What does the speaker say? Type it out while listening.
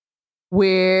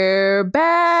We're back.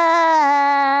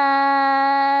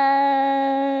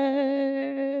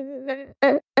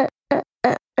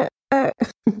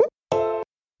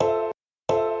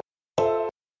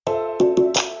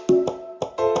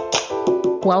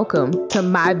 Welcome to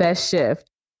My Best Shift,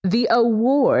 the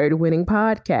award-winning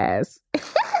podcast.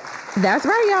 That's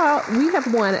right, y'all. We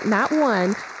have won not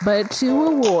one, but 2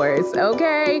 awards,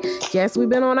 okay? Yes, we've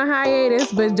been on a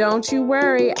hiatus, but don't you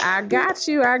worry. I got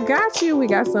you. We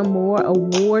got some more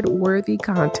award-worthy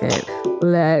content.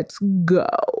 Let's go.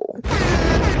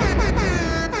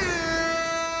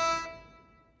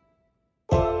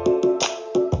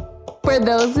 For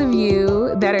those of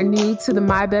you that are new to the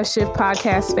My Best Shift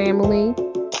podcast family,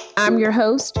 I'm your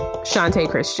host, Shantae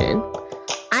Christian.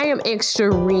 I am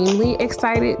extremely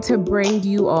excited to bring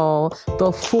you all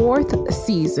the 4th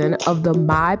season of the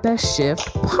My Best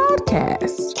Shift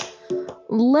podcast.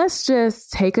 Let's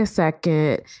just take a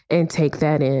second and take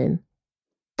that in.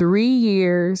 3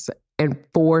 years and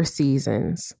 4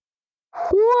 seasons.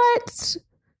 What?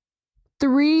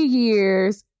 3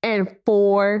 years and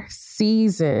 4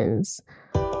 seasons.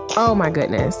 Oh my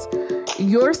goodness.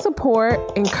 Your support,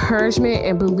 encouragement,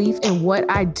 and belief in what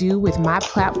I do with my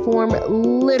platform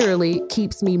literally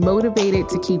keeps me motivated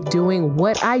to keep doing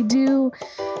what I do.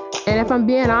 And if I'm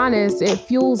being honest, it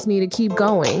fuels me to keep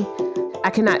going.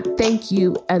 I cannot thank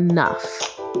you enough.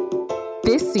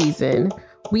 This season,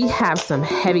 we have some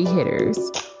heavy hitters.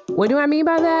 What do I mean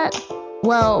by that?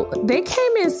 Well, they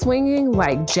came in swinging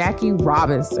like Jackie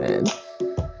Robinson.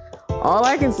 All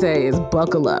I can say is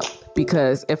buckle up.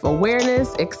 Because if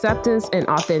awareness, acceptance, and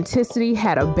authenticity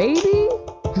had a baby,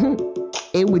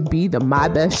 it would be the My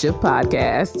Best Shift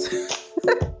podcast.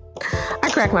 I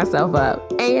crack myself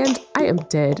up, and I am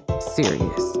dead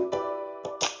serious.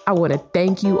 I want to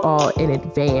thank you all in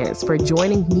advance for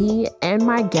joining me and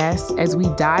my guests as we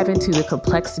dive into the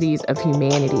complexities of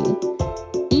humanity.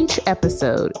 Each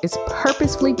episode is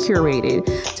purposefully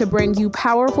curated to bring you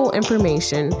powerful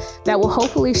information that will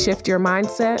hopefully shift your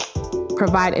mindset,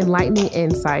 provide enlightening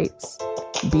insights,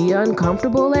 be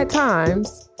uncomfortable at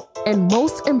times, and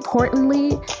most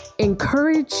importantly,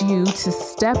 encourage you to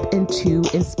step into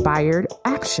inspired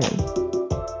action.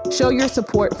 Show your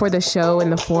support for the show in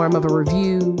the form of a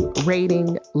review,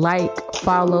 rating, like,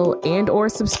 follow, and/or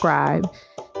subscribe.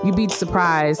 You'd be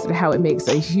surprised at how it makes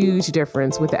a huge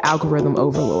difference with the algorithm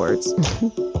overlords.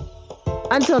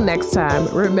 Until next time,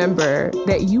 remember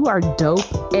that you are dope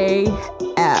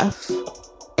AF.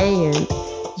 And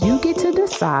you get to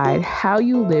decide how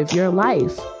you live your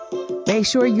life. Make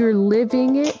sure you're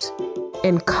living it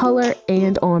in color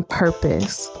and on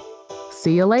purpose.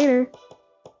 See you later.